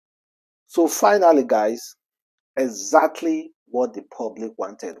So finally, guys, exactly what the public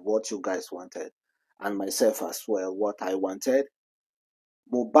wanted, what you guys wanted, and myself as well, what I wanted.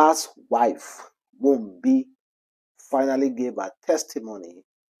 Mohbad's wife, Wunmi, finally gave her testimony,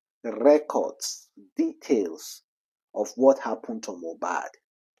 records, details of what happened to Mohbad.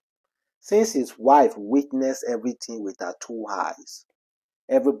 Since his wife witnessed everything with her two eyes,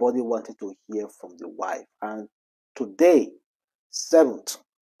 everybody wanted to hear from the wife. And today, 7th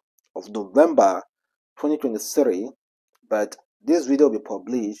of November 2023, but this video will be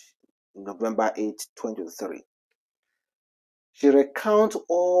published November 8th, 2023. She recounts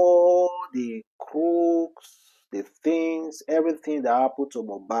all the crooks, the things, everything that happened to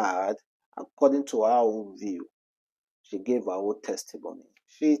Mohbad according to her own view. She gave her own testimony.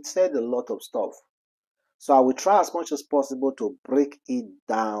 She said a lot of stuff. So I will try as much as possible to break it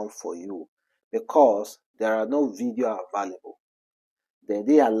down for you because there are no video available. They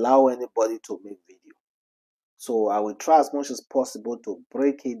didn't allow anybody to make video. So I will try as much as possible to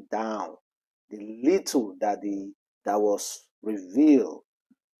break it down. The little that was revealed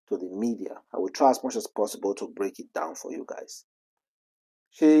to the media, I will try as much as possible to break it down for you guys.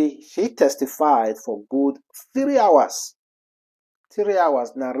 She testified for good 3 hours. 3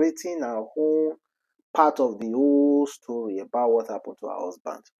 hours narrating her own part of the whole story about what happened to her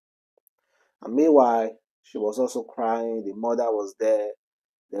husband. And meanwhile, she was also crying. The mother was there.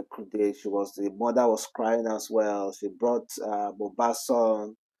 The mother was crying as well. She brought Mohbad's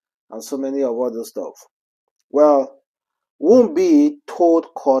son and so many of other stuff. Well, Wunmi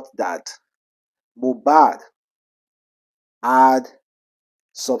told court that Mohbad had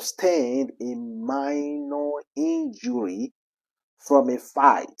sustained a minor injury from a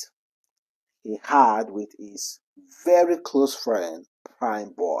fight he had with his very close friend,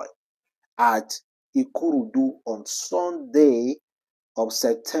 Prime Boy, at Ikurudu on Sunday of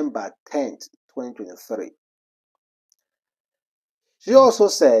September 10th, 2023. She also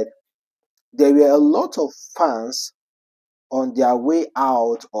said there were a lot of fans on their way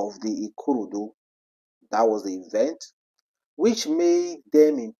out of the Ikurudu, that was the event, which made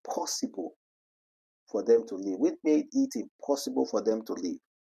them impossible for them to leave, which made it impossible for them to leave.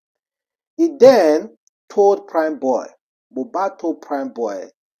 He then told Prime Boy, Mohbad told Prime Boy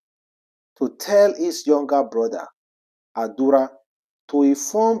to tell his younger brother, Adura, to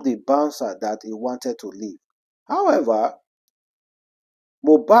inform the bouncer that he wanted to leave. However,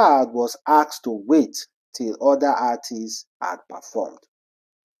 Mohbad was asked to wait till other artists had performed.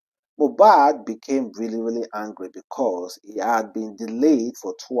 Mohbad became really angry because he had been delayed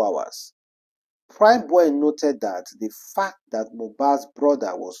for 2 hours. Prime Boy noted that the fact that Mohbad's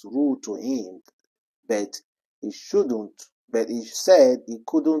brother was rude to him, but he said he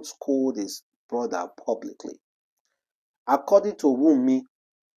couldn't scold his brother publicly. According to Wunmi,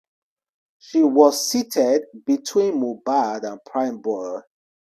 she was seated between Mohbad and Prime Boy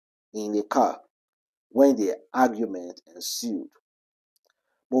in the car when the argument ensued.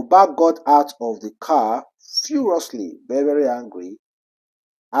 Mohbad got out of the car furiously, very angry,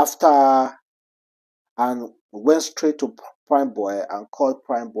 after and went straight to Prime Boy and called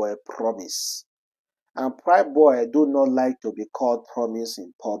Prime Boy Promise. And Prime Boy do not like to be called Promise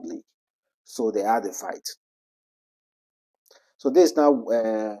in public, so they had a fight. So this is now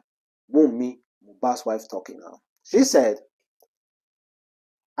Wunmi, Mohbad's wife, talking now. She said,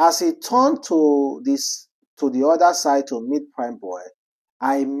 as he turned to the other side to meet Prime Boy,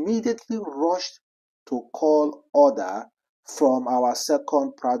 I immediately rushed to call order from our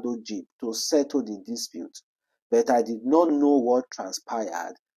second Prado Jeep to settle the dispute, but I did not know what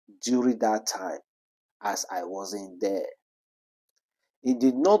transpired during that time as I wasn't there. He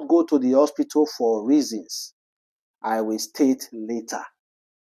did not go to the hospital for reasons I will state later.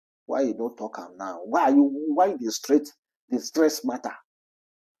 Why you don't talk am now? Why the stress matter?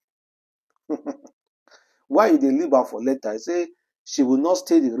 Why you dey leave am for later? I say she will not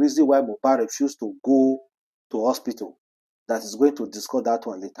state the reason why Mohbad refused to go to hospital. That is going to discuss that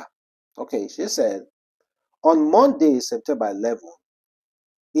one later. Okay, she said, on Monday, September 11,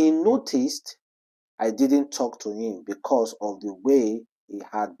 he noticed I didn't talk to him because of the way he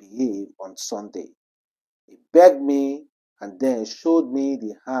had behaved on Sunday. He begged me and then showed me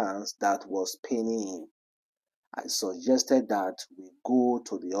the hands that was paining him. I suggested that we go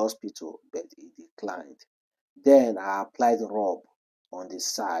to the hospital, but he declined. Then I applied rub on the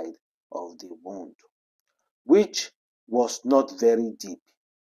side of the wound, which was not very deep.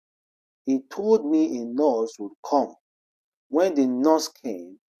 He told me a nurse would come. When the nurse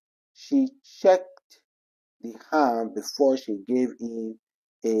came, she checked the hand before she gave him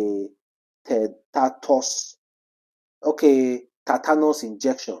a tetanus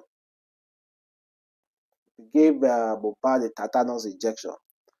injection. gave Mohbad a tetanus injection.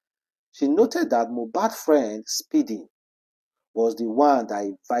 She noted that Mohbad's friend Speedy was the one that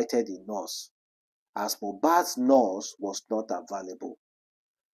invited the nurse, as Mohbad's nurse was not available.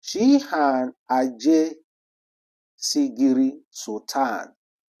 She and Ajay Sigiri Sultan,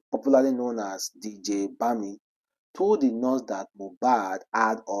 popularly known as DJ Bami, told the nurse that Mohbad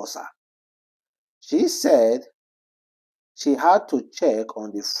had ulcer. She said she had to check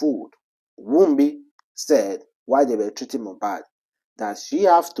on the food. Wunmi said while they were treating Mohbad that she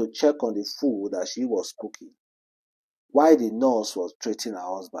had to check on the food that she was cooking while the nurse was treating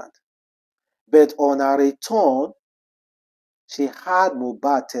her husband. But on her return, she heard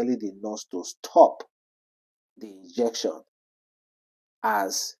Mohbad telling the nurse to stop the injection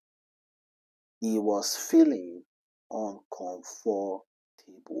as he was feeling uncomfortable.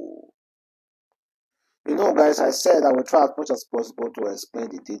 Guys, I said I will try as much as possible to explain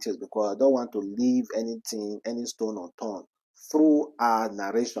the details because I don't want to leave anything, any stone unturned through our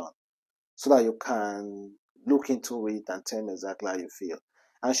narration so that you can look into it and tell me exactly how you feel.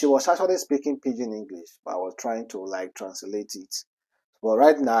 And she was actually speaking pidgin English, but I was trying to translate it. But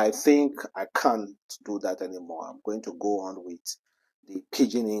right now, I think I can't do that anymore. I'm going to go on with the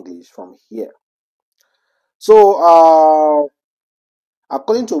pidgin English from here. So,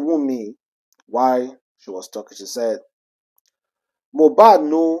 according to Wunmi, why she was talking, she said, Mohbad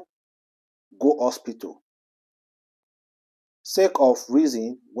no go hospital sake of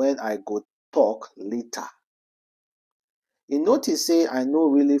reason when I go talk later. He notice say I no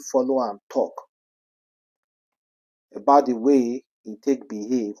really follow am talk about the way he take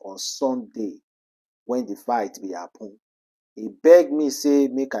behave on Sunday when the fight be happen. He beg me say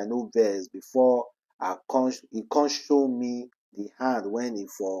make I no vex before he come show me the hand when he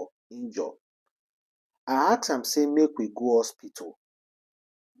for injure. I ask am say make we go hospital,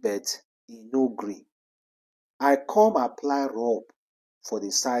 but he no gree. I come apply rub for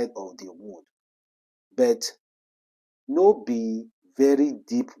the side of the wound, but no be very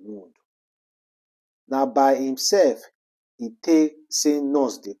deep wound. Na by himself he take say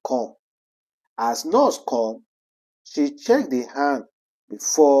nurse dey come. As nurse come, she check the hand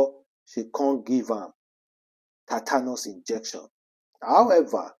before she come give am tetanus injection.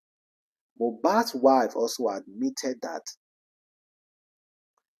 However, Mohbad's wife also admitted that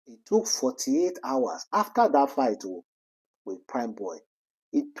it took 48 hours after that fight with Prime Boy.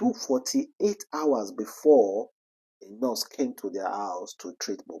 It took 48 hours before a nurse came to their house to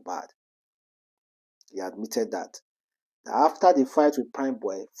treat Mohbad. He admitted that after the fight with Prime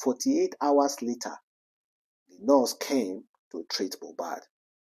Boy, 48 hours later, the nurse came to treat Mohbad.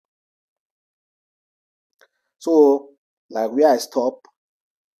 So, like where I stop,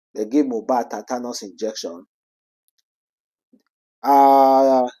 they give Mohbad tetanus injection.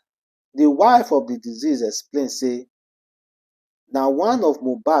 The wife of the deceased explained say na one of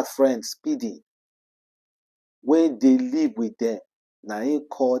Mohbad friends, Speedy, wey dey live with dem, na him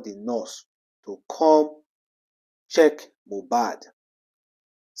call the nurse to come check Mohbad.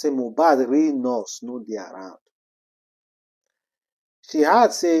 Say Mohbad real nurse no dey around. She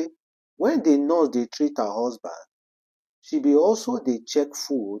add say when the nurse dey treat her husband, she be also dey check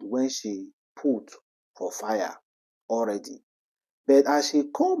food when she put for fire already. But as she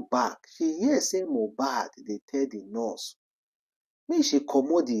come back, she hear say Mohbad dey tell the nurse make she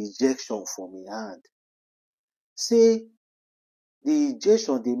comot the injection from him hand. Say the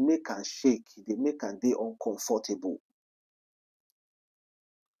injection dey make am shake, dey make am dey uncomfortable.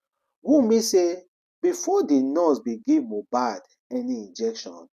 Wunmi say before the nurse bin give Mohbad any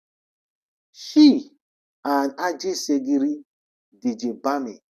injection, she and Ajay Segiri, DJ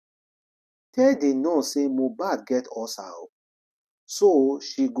Bami, tell the nurse say Mohbad get ulcer o, so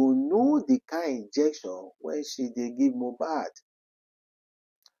she go know the kind injection wey she dey give Mohbad.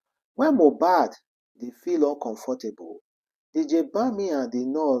 When Mohbad dey feel uncomfortable, DJ Bami and the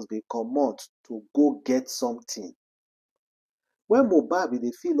nurse bin comot to go get something. When Mohbad bin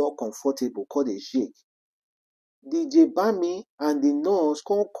dey feel uncomfortable come dey shake, DJ Bami and the nurse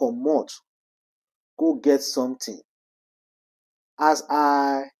come comot go get something. As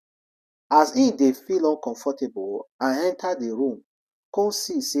he dey feel uncomfortable, I enter the room, come go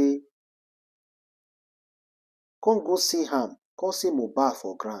see am, come see Mohbad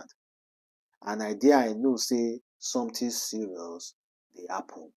for ground. And I know say something serious dey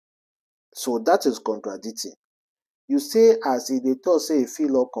happen. So that is contradicting. You say as he dey talk say he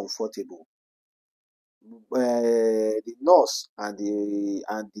feel uncomfortable, the nurse and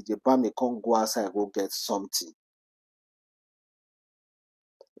DJ Bami come go outside go get something.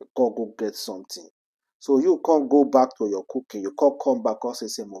 Go get something. So you can't go back to your cooking. You can't come back and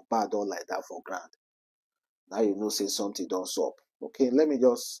say Mohbad don lie down for ground. Now you know say something don't sup. Okay, let me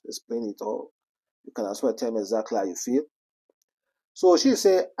just explain it all. You can as well tell me exactly how you feel. So she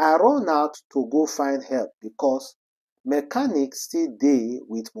say, I run out to go find help because mechanic still dey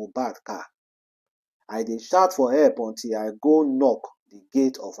with Mohbad car. I dey shout for help until I go knock the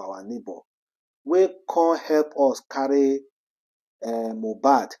gate of our neighbor wey come help us carry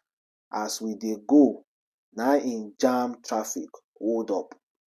Mohbad as we dey go na im jam traffic hold up.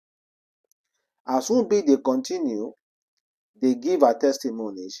 As Wunmi dey continue dey give her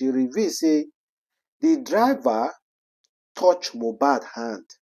testimony, she reveal say the driver touch Mohbad hand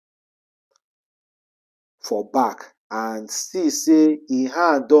for back and see say im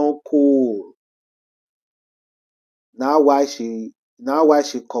hand don cold. Na why she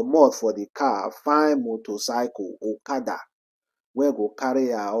comot for the car find motorcycle okada wey go carry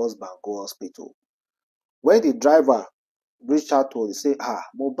her husband go hospital. When the driver reach out to say,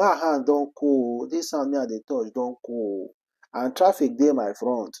 Mohbad hand don cold, dis hand wey I dey touch don cold and traffic dey my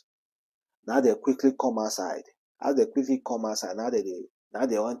front. Na dem quickly come outside. As dem quickly come outside, na dem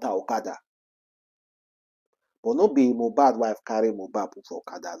enter okada. But no be Mohbad wife carry Mohbad put for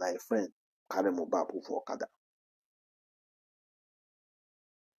okada, na im friend carry Mohbad put for okada.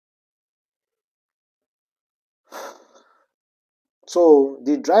 So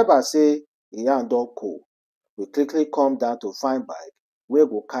the driver say im hand don cold. We quickly come down to find bike wey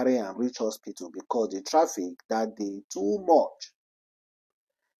go carry am reach hospital because the traffic that day too much.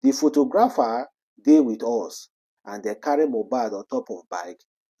 The photographer dey with us and dem carry Mohbad on top of bike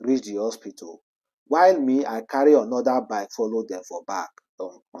reach the hospital, while me I carry another bike follow dem for back.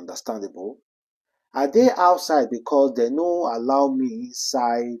 Understandable. I dey outside because dem no allow me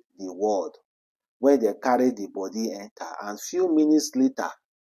inside the ward when dem carry the body enter, and few minutes later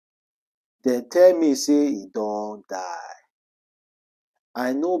dem tell me say e don die.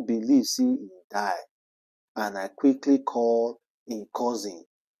 I no believe say e die and I quickly call im cousin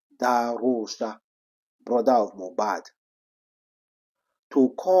Darosha, brother of Mohbad,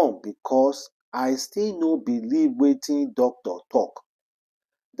 to come because I still no believe wetin doctor talk.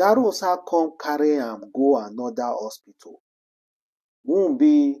 Darosha come carry am go another hospital.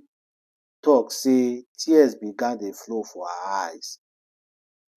 Wunmi talk say tears began dey flow for her eyes.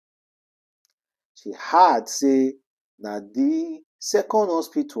 She add say na the second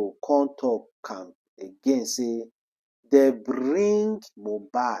hospital come talk am again say dem bring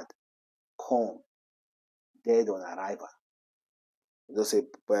Mohbad come dead on arrival. You know say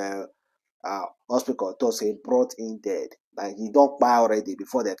hospital talk say brought in dead, like he don kpai already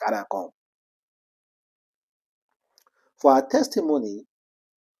before dem carry am come. For her testimony,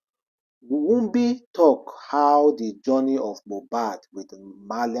 Wunmi talk how the journey of Mohbad with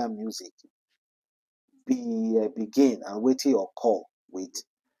Malian music begin and wetin occur with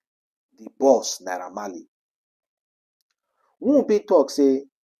the boss Naira Marley. Wunmi talk say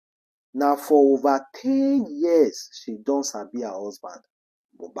na for over 10 years she don sabi her husband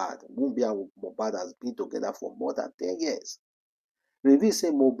Mohbad. Wunmi and Mohbad has been together for more than 10 years. Reveal say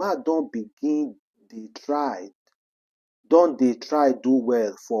Mohbad don dey try do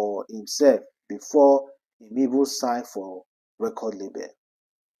well for himself before him even sign for record label.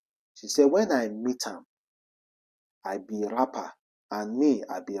 She say when I meet am, I be rapper and me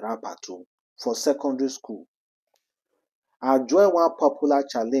I be rapper too for secondary school. I join one popular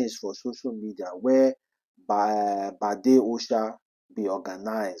challenge for social media where Bade Osha be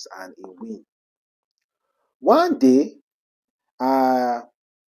organize and he win. One day,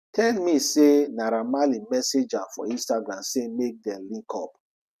 tell me say Naira Marley message am for Instagram say make dem link up.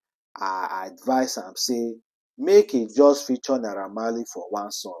 I advise am say make e just feature Naira Marley for one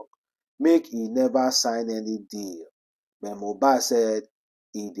song, make e never sign any deal. But Mohbad said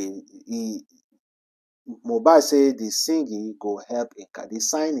Mohbad say the singing go help the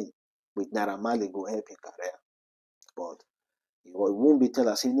signing with Naira Marley go help im career. But he won't be tell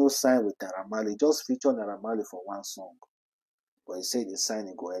us he no sign with Naira Marley, just feature Naira Marley for one song. But he said the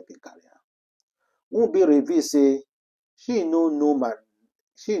signing go help im career. Wunmi reveal say she no know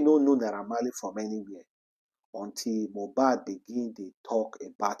Naira Marley from anywhere until Mohbad begin dey talk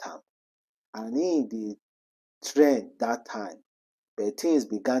about am, and he dey trend that time. But things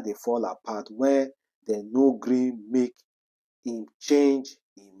began dey fall apart when dem no gree make him change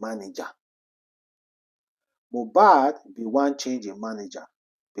im manager. Mohbad bin wan change im manager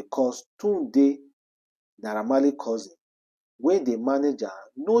because Tunde, Naira Marley cousin, wey dey manage am,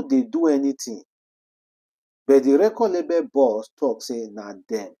 no dey do anything. But the record label boss talk say na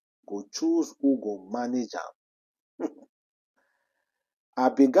dem go choose who go manage am. I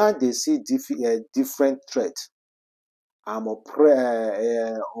began dey see different threats.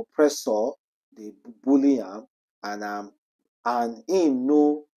 Oppressor dey bully am, and him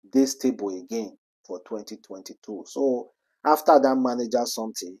no dey stable again for 2022. So after that manager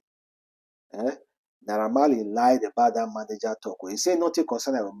something, Naira Marley lied about that manager talk. He say nothing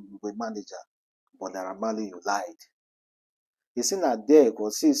concern am with manager, but Naira Marley, you lied. He say na there go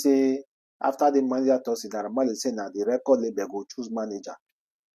see say after the manager talk, Naira Marley say na the record label go choose manager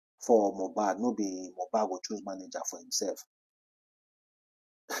for Mohbad, no be Mohbad go choose manager for himself.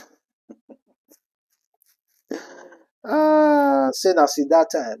 Say na see that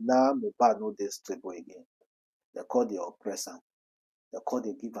time now Mohbad no dey stable again. They call dey oppress am. They call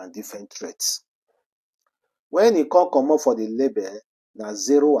dey give am different threats. When he come comot for the label, na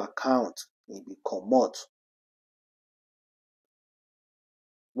zero account he be comot.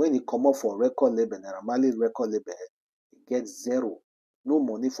 When he comot for record label, Naira Marley record label, he get zero. No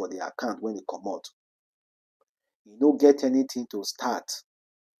money for the account when he comot. He no get anything to start.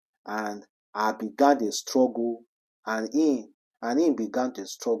 And I began the struggle, and he began to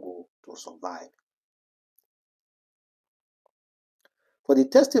struggle to survive. For the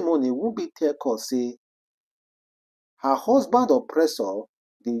testimony, Wunmi tell us say her husband oppressor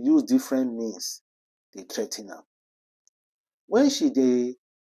dey use different means dey threaten am. When she dey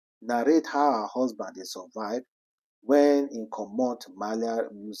narrate how her husband dey survive when he comot Marley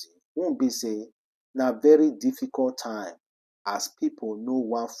music, Wunmi say na very difficult time as people no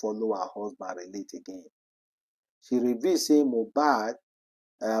wan follow her husband relate again. She reveal say Mohbad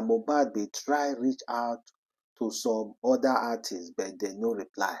bin try reach out to some other artists but dem no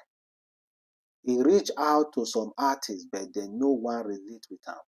reply. He reach out to some artists but dem no wan relate with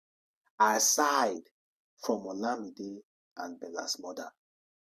am, aside from Olamide and Bella's mother.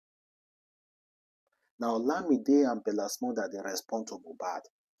 Na Olamide and Bella's mother dey respond to Mohbad.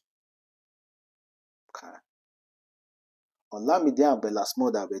 Olamide and Bella's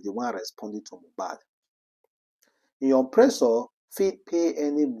mother were the one responding to Mohbad. The oppressor fit pay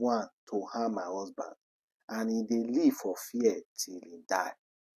anyone to harm my husband, and he dey live for fear till he die.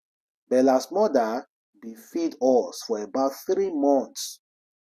 Bella's mother bin feed us for about 3 months.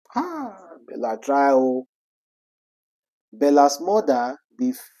 Bella try o. Bella's mother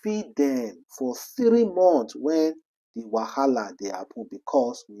bin feed dem for 3 months when the wahala dey happen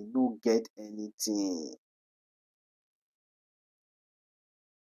because we no get anything.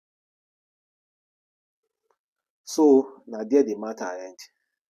 So na there the matter end.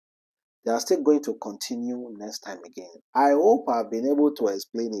 They are still going to continue next time again. I hope I've been able to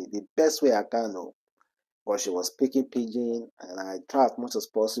explain it the best way I can. But she was speaking pidgin, and I try as much as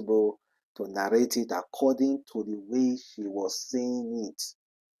possible to narrate it according to the way she was saying it.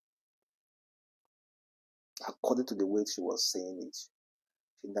 According to the way she was saying it.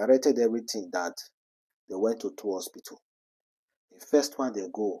 She narrated everything that they went to 2 hospitals. The first one they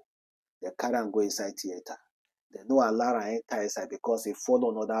go, they carry am go inside theater. They no allow her enter inside because he fall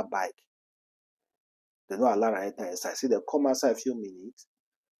on another bike. They no allow her enter inside. See, they come outside a few minutes.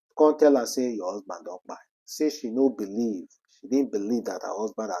 Come tell her, say, your husband don't die. Say she no believe. She didn't believe that her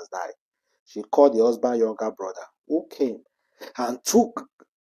husband has died. She called the husband's younger brother, who came and took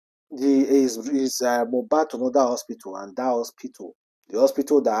his Mohbad to another hospital, and that hospital, the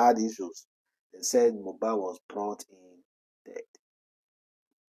hospital that had issues, they said Mohbad was brought in dead.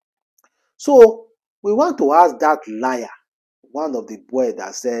 So we want to ask that liar, one of the boys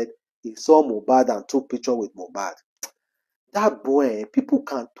that said he saw Mohbad and took picture with Mohbad. That boy, people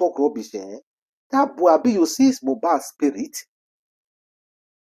can talk rubbish, That boy, abi you see Mohbad's spirit?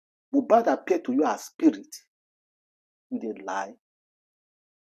 Mohbad appeared to you as spirit. You dey lie.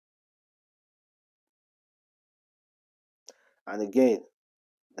 And again,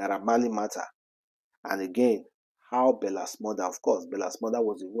 Naira Marley matter. And again, how Bella's mother, of course, Bella's mother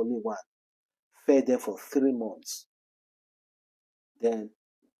was the only one, fed them for 3 months. Then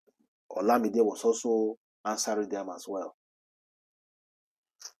Olamide was also answering them as well.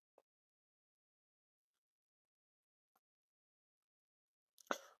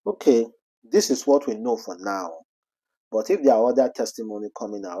 Okay, this is what we know for now. But if there are other testimony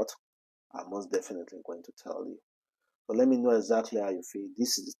coming out, I'm most definitely going to tell you. But let me know exactly how you feel.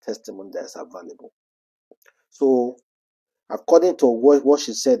 This is the testimony that is available. So, according to what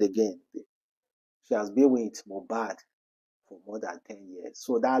she said again, she has been with Mohbad for more than 10 years.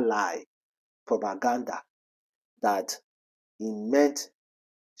 So that lie, propaganda, that she meant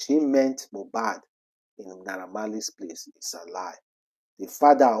Mohbad in Naira Marley's place is a lie. The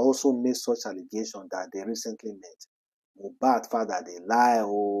father also made such allegation that they recently met. Mohbad father, they lie.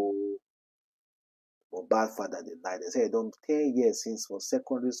 Mohbad father, they lie. They say, don't 10 years since for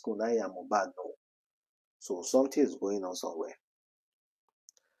secondary school, now I am Mohbad. No. So something is going on somewhere.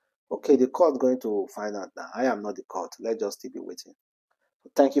 Okay, the court going to find out now. I am not the court. Let's just still be waiting.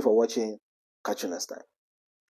 Thank you for watching. Catch you next time.